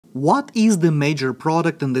What is the major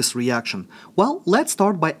product in this reaction? Well, let's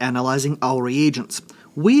start by analyzing our reagents.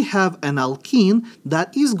 We have an alkene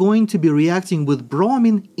that is going to be reacting with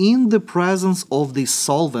bromine in the presence of the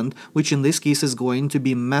solvent, which in this case is going to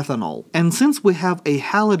be methanol. And since we have a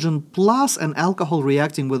halogen plus an alcohol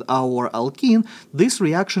reacting with our alkene, this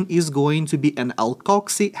reaction is going to be an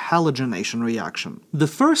alkoxyhalogenation reaction. The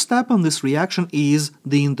first step in this reaction is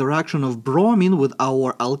the interaction of bromine with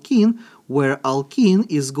our alkene, where alkene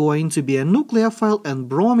is going to be a nucleophile and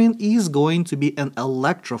bromine is going to be an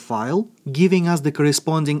electrophile, giving us the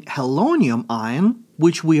corresponding halonium ion,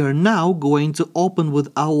 which we are now going to open with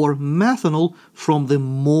our methanol from the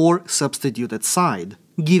more substituted side,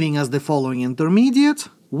 giving us the following intermediate,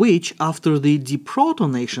 which after the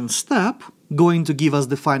deprotonation step, going to give us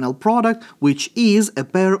the final product, which is a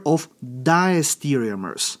pair of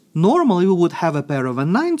diastereomers. Normally we would have a pair of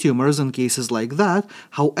enantiomers in cases like that,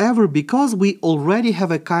 however, because we already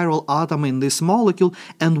have a chiral atom in this molecule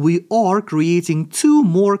and we are creating two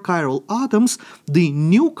more chiral atoms, the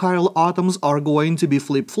new chiral atoms are going to be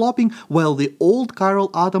flip-flopping while the old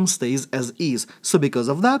chiral atom stays as is. So because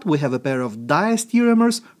of that, we have a pair of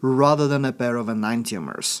diastereomers rather than a pair of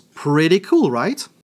enantiomers. Pretty cool, right?